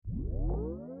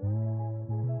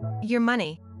Your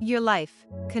Money, Your Life,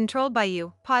 Controlled by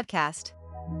You podcast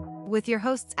with your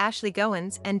hosts Ashley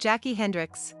Goins and Jackie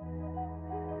Hendricks.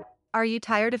 Are you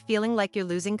tired of feeling like you're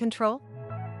losing control?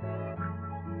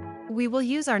 We will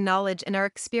use our knowledge and our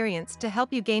experience to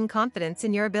help you gain confidence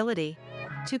in your ability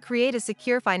to create a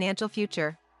secure financial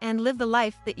future and live the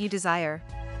life that you desire.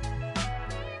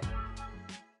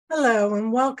 Hello,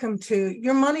 and welcome to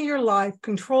Your Money, Your Life,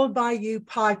 Controlled by You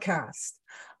podcast.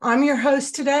 I'm your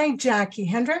host today, Jackie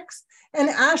Hendricks, and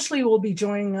Ashley will be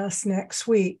joining us next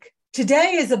week.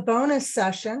 Today is a bonus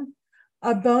session,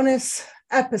 a bonus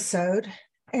episode,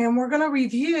 and we're going to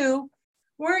review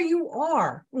where you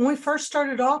are. When we first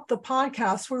started off the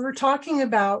podcast, we were talking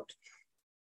about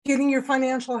getting your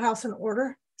financial house in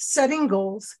order, setting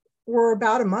goals. We're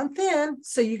about a month in,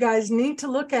 so you guys need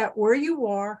to look at where you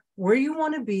are, where you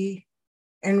want to be,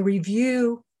 and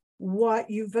review what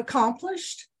you've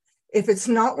accomplished. If it's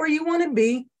not where you want to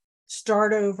be,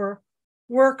 start over,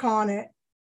 work on it,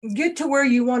 get to where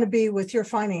you want to be with your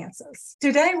finances.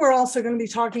 Today, we're also going to be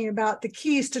talking about the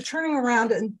keys to turning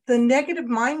around the negative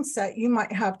mindset you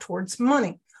might have towards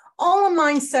money. All a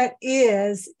mindset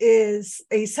is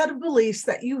a set of beliefs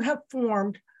that you have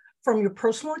formed from your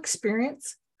personal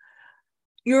experience,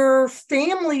 your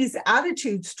family's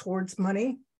attitudes towards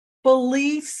money,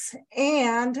 beliefs,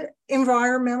 and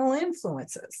environmental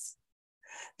influences.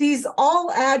 These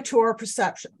all add to our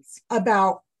perceptions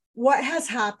about what has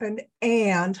happened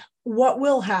and what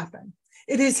will happen.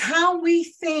 It is how we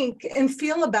think and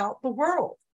feel about the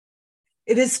world.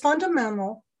 It is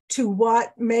fundamental to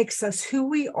what makes us who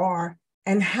we are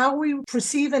and how we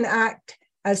perceive and act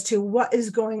as to what is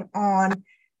going on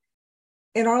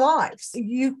in our lives.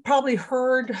 You've probably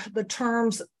heard the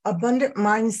terms abundant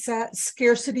mindset,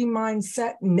 scarcity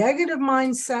mindset, negative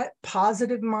mindset,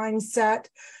 positive mindset,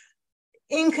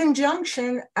 in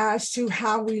conjunction as to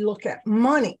how we look at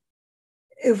money.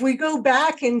 If we go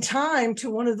back in time to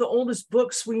one of the oldest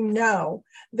books we know,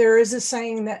 there is a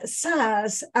saying that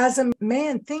says, as a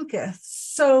man thinketh,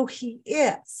 so he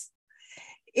is.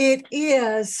 It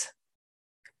is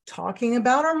talking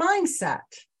about our mindset,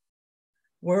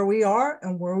 where we are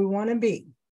and where we want to be.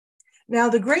 Now,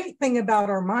 the great thing about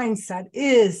our mindset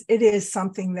is it is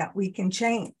something that we can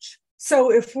change.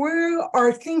 So if we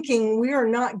are thinking we are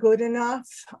not good enough,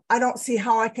 I don't see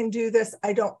how I can do this,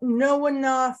 I don't know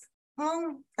enough,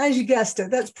 well, as you guessed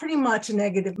it, that's pretty much a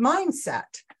negative mindset.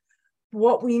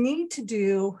 What we need to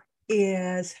do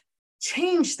is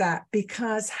change that,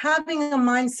 because having a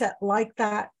mindset like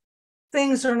that,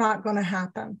 things are not going to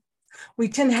happen. We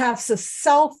tend to have a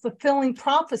self-fulfilling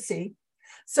prophecy.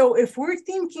 So if we're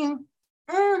thinking,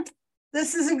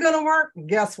 this isn't going to work,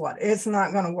 guess what? It's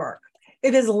not going to work.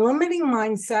 It is a limiting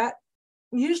mindset.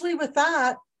 Usually with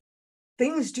that,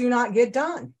 things do not get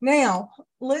done. Now,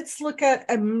 let's look at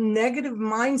a negative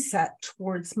mindset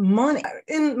towards money.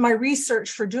 In my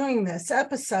research for doing this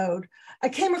episode, I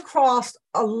came across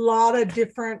a lot of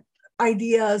different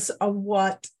ideas of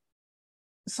what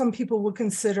some people would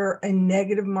consider a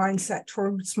negative mindset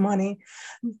towards money.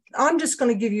 I'm just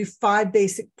going to give you 5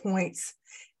 basic points.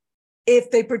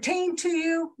 If they pertain to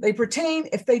you, they pertain.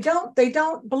 If they don't, they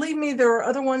don't. Believe me, there are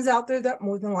other ones out there that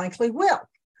more than likely will.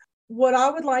 What I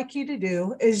would like you to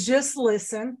do is just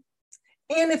listen.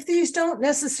 And if these don't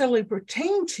necessarily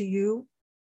pertain to you,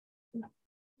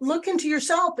 look into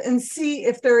yourself and see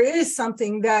if there is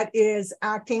something that is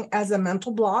acting as a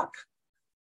mental block,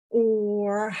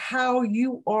 or how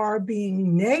you are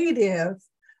being negative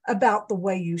about the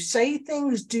way you say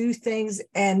things, do things,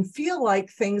 and feel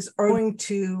like things are going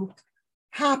to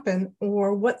happen,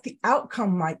 or what the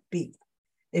outcome might be.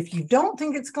 If you don't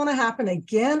think it's going to happen,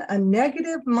 again, a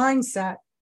negative mindset,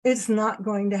 it's not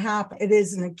going to happen. It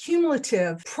is an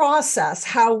accumulative process,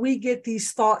 how we get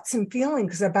these thoughts and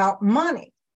feelings about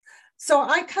money. So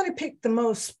I kind of picked the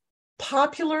most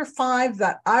popular 5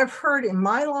 that I've heard in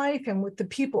my life and with the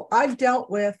people I've dealt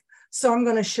with, so I'm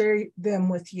going to share them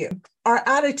with you. Our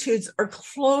attitudes are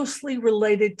closely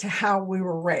related to how we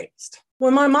were raised.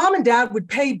 When my mom and dad would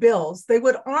pay bills, they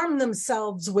would arm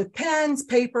themselves with pens,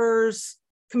 papers,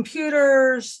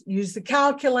 computers, use the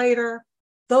calculator.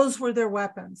 Those were their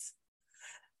weapons.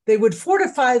 They would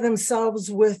fortify themselves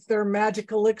with their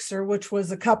magic elixir, which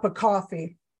was a cup of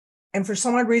coffee. And for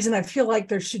some odd reason, I feel like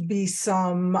there should be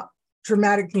some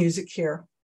dramatic music here.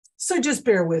 So just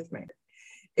bear with me.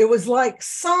 It was like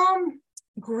some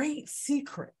great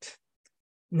secret,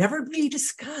 never be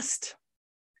discussed,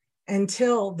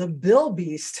 until the bill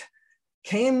beast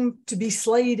came to be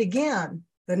slayed again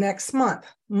the next month.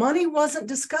 Money wasn't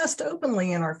discussed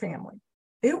openly in our family.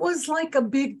 It was like a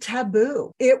big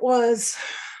taboo. It was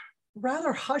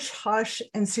rather hush-hush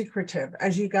and secretive,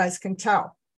 as you guys can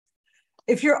tell.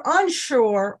 If you're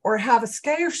unsure or have a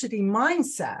scarcity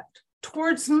mindset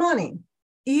towards money,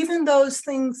 even those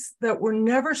things that were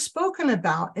never spoken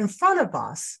about in front of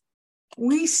us,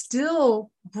 we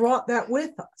still brought that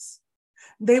with us.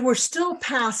 They were still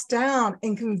passed down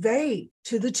and conveyed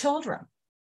to the children.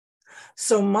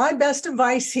 So my best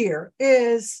advice here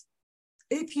is,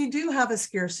 if you do have a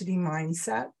scarcity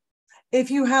mindset, if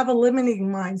you have a limiting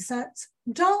mindset,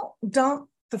 don't dump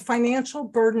the financial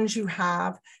burdens you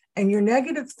have and your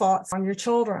negative thoughts on your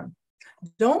children.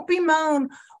 Don't bemoan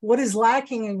what is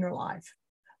lacking in your life.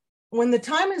 When the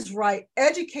time is right,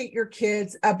 educate your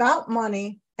kids about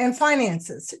money and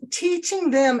finances,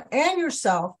 teaching them and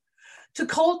yourself to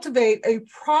cultivate a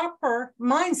proper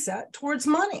mindset towards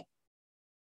money.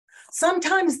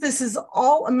 Sometimes this is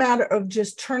all a matter of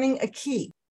just turning a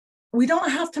key. We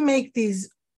don't have to make these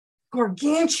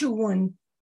gargantuan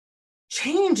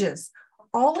changes.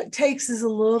 All it takes is a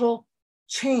little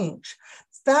change.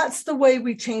 That's the way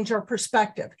we change our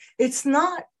perspective. It's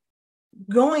not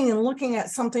going and looking at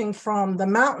something from the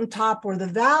mountaintop or the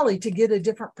valley to get a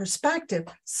different perspective.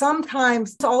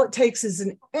 Sometimes all it takes is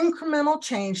an incremental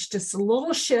change, just a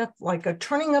little shift, like a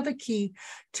turning of a key,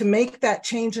 to make that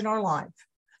change in our life.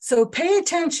 So pay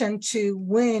attention to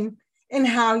when and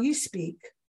how you speak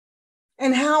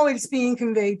and how it's being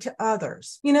conveyed to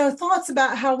others. Thoughts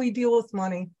about how we deal with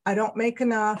money. I don't make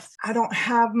enough. I don't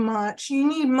have much. You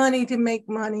need money to make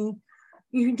money.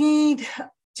 You need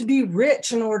to be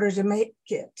rich in order to make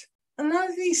it. And none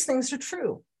of these things are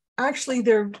true. Actually,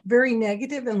 they're very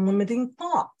negative and limiting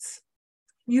thoughts.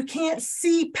 You can't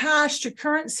see past your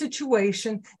current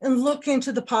situation and look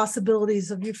into the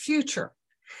possibilities of your future.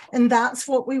 And that's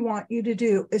what we want you to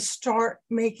do, is start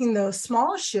making those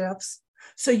small shifts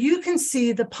so you can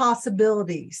see the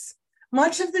possibilities.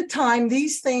 Much of the time,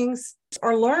 these things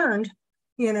are learned,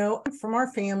 from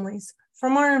our families,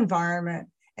 from our environment,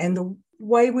 and the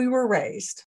way we were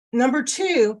raised. Number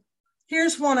two,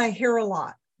 here's one I hear a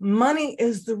lot. Money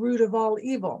is the root of all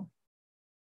evil.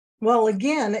 Well,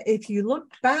 again, if you look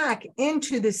back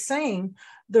into the saying,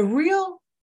 the real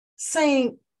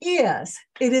saying is,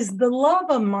 it is the love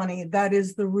of money that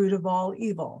is the root of all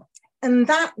evil. And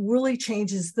that really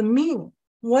changes the meaning.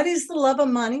 What is the love of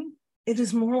money? It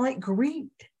is more like greed,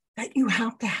 that you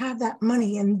have to have that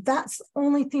money. And that's the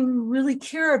only thing you really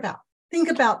care about. Think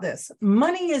about this.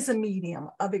 Money is a medium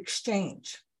of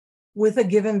exchange with a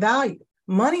given value.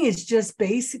 Money is just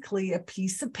basically a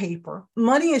piece of paper.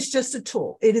 Money is just a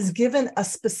tool. It is given a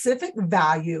specific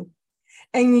value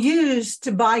and used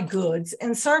to buy goods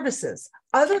and services.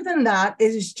 Other than that,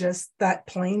 it is just that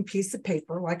plain piece of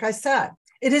paper. Like I said,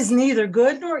 it is neither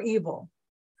good nor evil.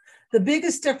 The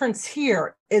biggest difference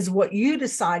here is what you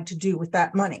decide to do with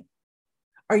that money.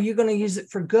 Are you going to use it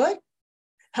for good?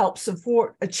 Help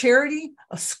support a charity,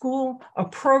 a school, a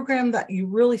program that you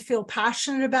really feel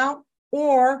passionate about?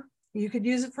 Or you could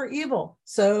use it for evil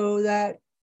so that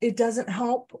it doesn't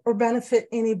help or benefit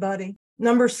anybody.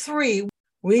 Number three,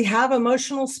 we have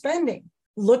emotional spending.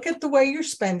 Look at the way you're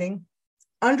spending.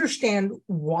 Understand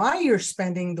why you're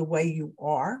spending the way you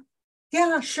are.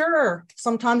 Yeah, sure.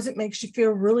 Sometimes it makes you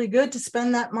feel really good to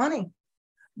spend that money.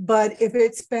 But if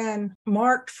it's been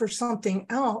marked for something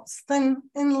else, then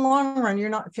in the long run, you're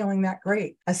not feeling that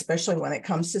great, especially when it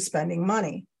comes to spending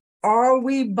money. Are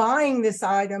we buying this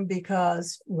item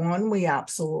because, one, we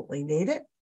absolutely need it,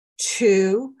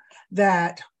 two,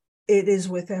 that it is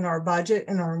within our budget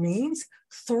and our means,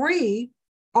 three,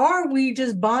 are we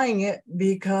just buying it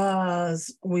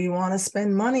because we want to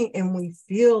spend money and we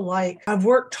feel like, I've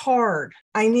worked hard,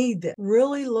 I need this?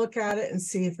 Really look at it and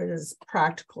see if it is a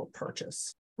practical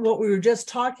purchase. What we were just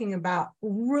talking about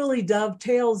really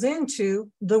dovetails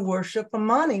into the worship of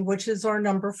money, which is our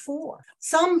number 4.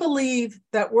 Some believe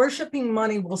that worshiping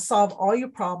money will solve all your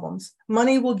problems.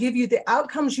 Money will give you the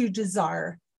outcomes you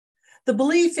desire. The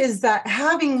belief is that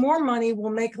having more money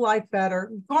will make life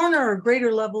better, garner a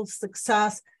greater level of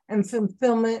success and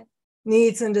fulfillment,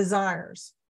 needs, and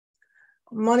desires.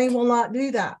 Money will not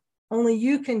do that. Only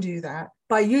you can do that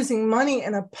by using money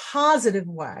in a positive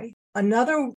way.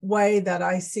 Another way that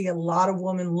I see a lot of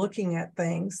women looking at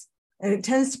things, and it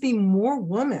tends to be more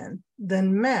women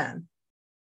than men,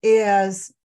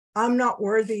 is, I'm not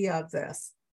worthy of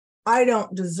this. I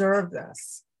don't deserve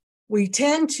this. We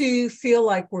tend to feel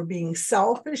like we're being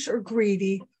selfish or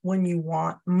greedy when you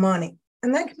want money.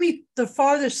 And that can be the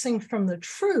farthest thing from the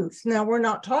truth. Now, we're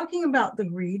not talking about the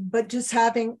greed, but just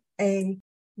having a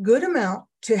good amount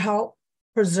to help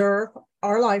preserve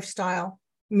our lifestyle,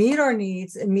 meet our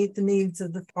needs, and meet the needs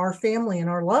of our family and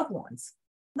our loved ones.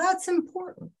 That's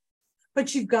important.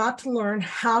 but you've got to learn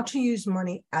how to use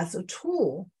money as a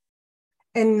tool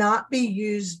and not be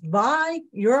used by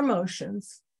your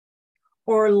emotions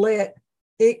or let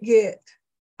it get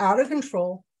out of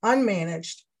control,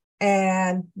 unmanaged,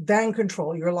 and then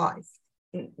control your life.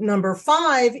 Number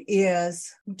 5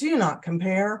 is do not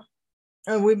compare.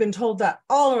 And we've been told that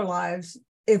all our lives.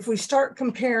 If we start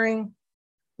comparing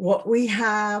what we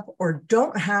have or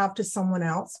don't have to someone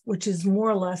else, which is more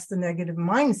or less the negative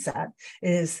mindset,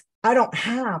 is I don't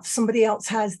have, somebody else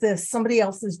has this, somebody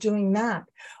else is doing that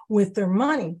with their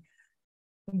money.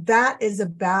 That is a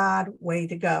bad way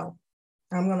to go.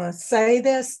 I'm going to say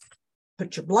this,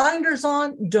 put your blinders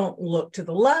on, don't look to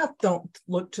the left, don't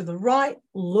look to the right,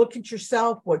 look at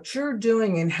yourself, what you're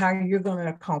doing and how you're going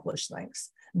to accomplish things.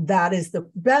 That is the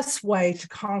best way to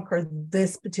conquer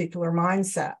this particular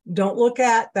mindset. Don't look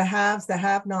at the haves, the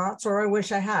have-nots, or I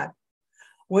wish I had.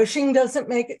 Wishing doesn't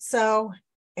make it so,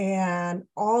 and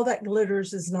all that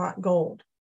glitters is not gold.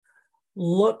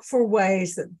 Look for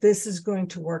ways that this is going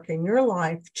to work in your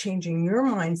life, changing your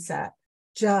mindset.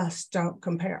 Just don't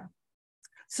compare.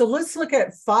 So let's look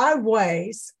at 5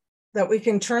 ways that we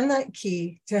can turn that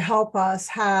key to help us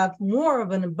have more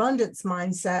of an abundance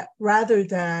mindset rather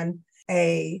than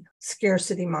a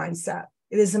scarcity mindset.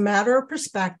 It is a matter of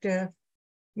perspective,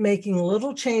 making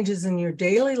little changes in your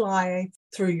daily life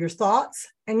through your thoughts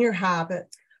and your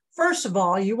habits. First of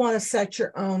all, you want to set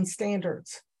your own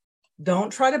standards.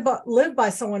 Don't try to live by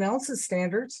someone else's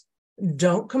standards.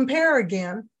 Don't compare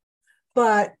again,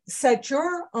 but set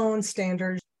your own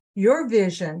standards, your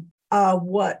vision of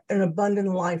what an abundant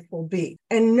life will be,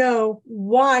 and know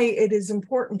why it is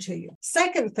important to you.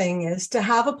 Second thing is to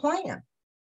have a plan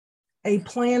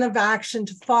of action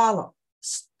to follow.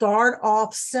 Start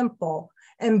off simple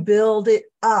and build it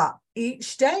up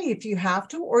each day if you have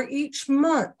to, or each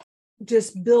month.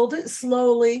 Just build it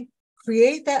slowly,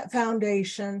 create that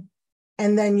foundation,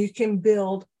 and then you can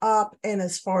build up and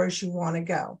as far as you want to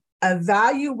go.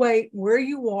 Evaluate where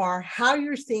you are, how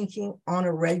you're thinking on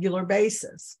a regular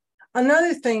basis.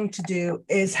 Another thing to do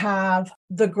is have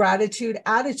the gratitude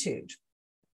attitude.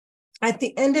 At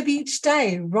the end of each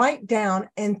day, write down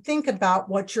and think about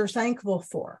what you're thankful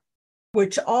for,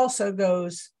 which also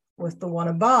goes with the one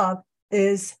above,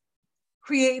 is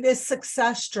create a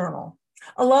success journal.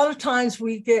 A lot of times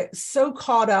we get so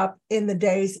caught up in the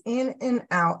days in and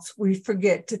outs, we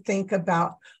forget to think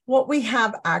about what we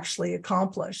have actually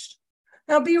accomplished.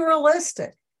 Now, be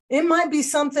realistic. It might be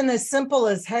something as simple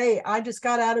as, hey, I just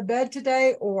got out of bed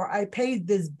today, or I paid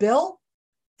this bill.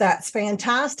 That's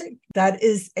fantastic. That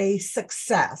is a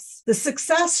success. The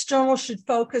success journal should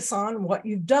focus on what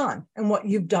you've done and what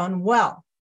you've done well.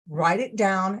 Write it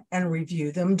down and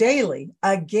review them daily,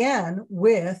 again,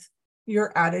 with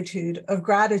your attitude of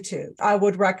gratitude. I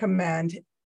would recommend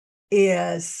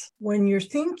is when you're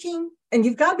thinking, and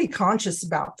you've got to be conscious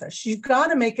about this, you've got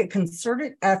to make a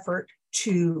concerted effort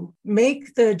to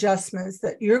make the adjustments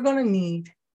that you're going to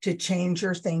need to change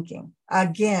your thinking.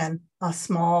 Again, a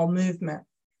small movement.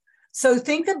 So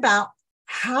think about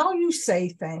how you say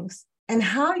things and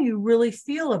how you really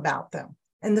feel about them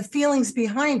and the feelings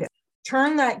behind it.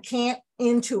 Turn that can't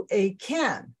into a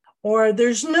can, or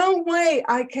there's no way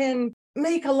I can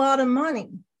make a lot of money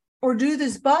or do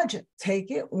this budget.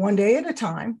 Take it one day at a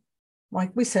time,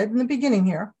 like we said in the beginning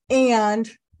here, and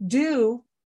do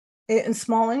it in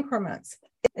small increments.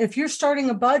 If you're starting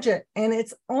a budget and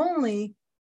it's only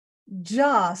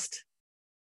just,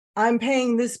 I'm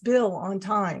paying this bill on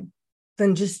time,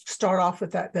 then just start off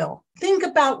with that bill. Think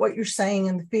about what you're saying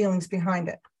and the feelings behind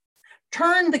it.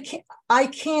 Turn the I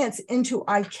can'ts into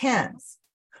I cans,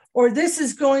 or this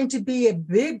is going to be a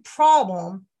big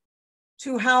problem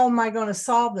to how am I going to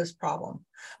solve this problem?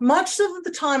 Much of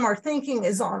the time, our thinking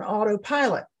is on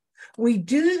autopilot. We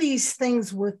do these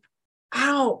things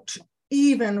without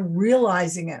even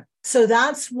realizing it. So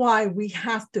that's why we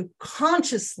have to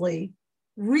consciously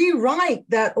rewrite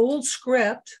that old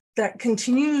script that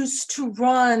continues to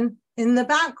run in the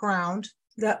background,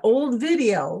 that old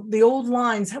video, the old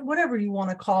lines, whatever you want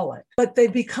to call it, but they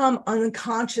become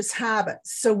unconscious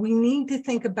habits. So we need to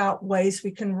think about ways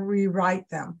we can rewrite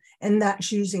them, and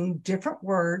that's using different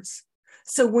words.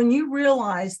 So when you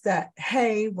realize that,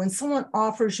 hey, when someone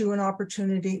offers you an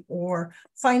opportunity or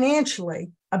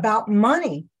financially about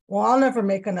money, well, I'll never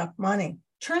make enough money.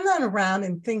 Turn that around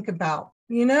and think about,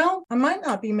 I might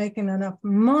not be making enough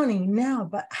money now,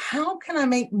 but how can I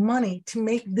make money to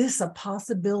make this a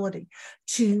possibility,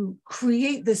 to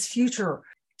create this future,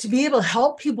 to be able to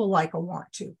help people like I want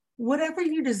to, whatever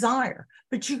you desire.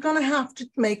 But you're going to have to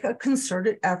make a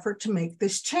concerted effort to make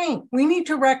this change. We need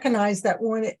to recognize that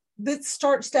when that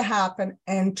starts to happen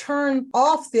and turn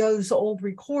off those old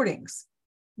recordings.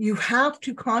 You have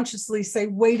to consciously say,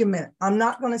 wait a minute, I'm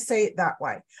not going to say it that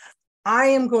way. I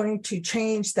am going to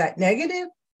change that negative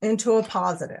into a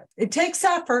positive. It takes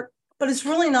effort, but it's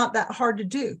really not that hard to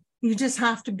do. You just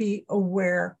have to be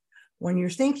aware when you're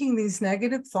thinking these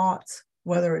negative thoughts,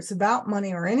 whether it's about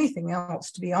money or anything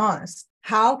else, to be honest.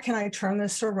 How can I turn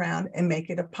this around and make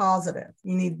it a positive?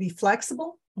 You need to be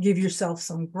flexible, give yourself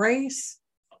some grace,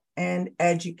 and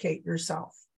educate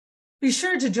yourself. Be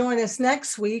sure to join us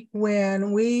next week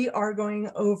when we are going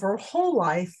over whole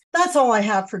life. That's all I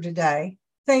have for today.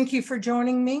 Thank you for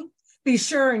joining me. Be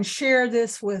sure and share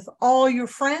this with all your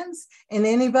friends and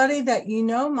anybody that you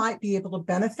know might be able to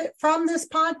benefit from this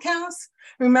podcast.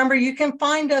 Remember, you can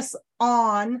find us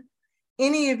on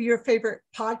any of your favorite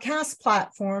podcast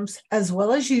platforms, as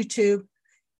well as YouTube.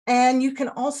 And you can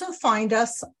also find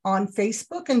us on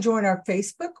Facebook and join our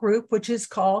Facebook group, which is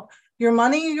called Your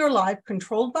Money, Your Life,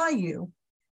 Controlled by You.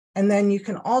 And then you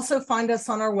can also find us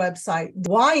on our website,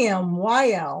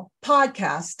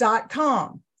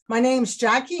 ymylpodcast.com. My name's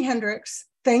Jackie Hendricks.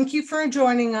 Thank you for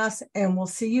joining us, and we'll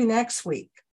see you next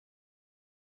week.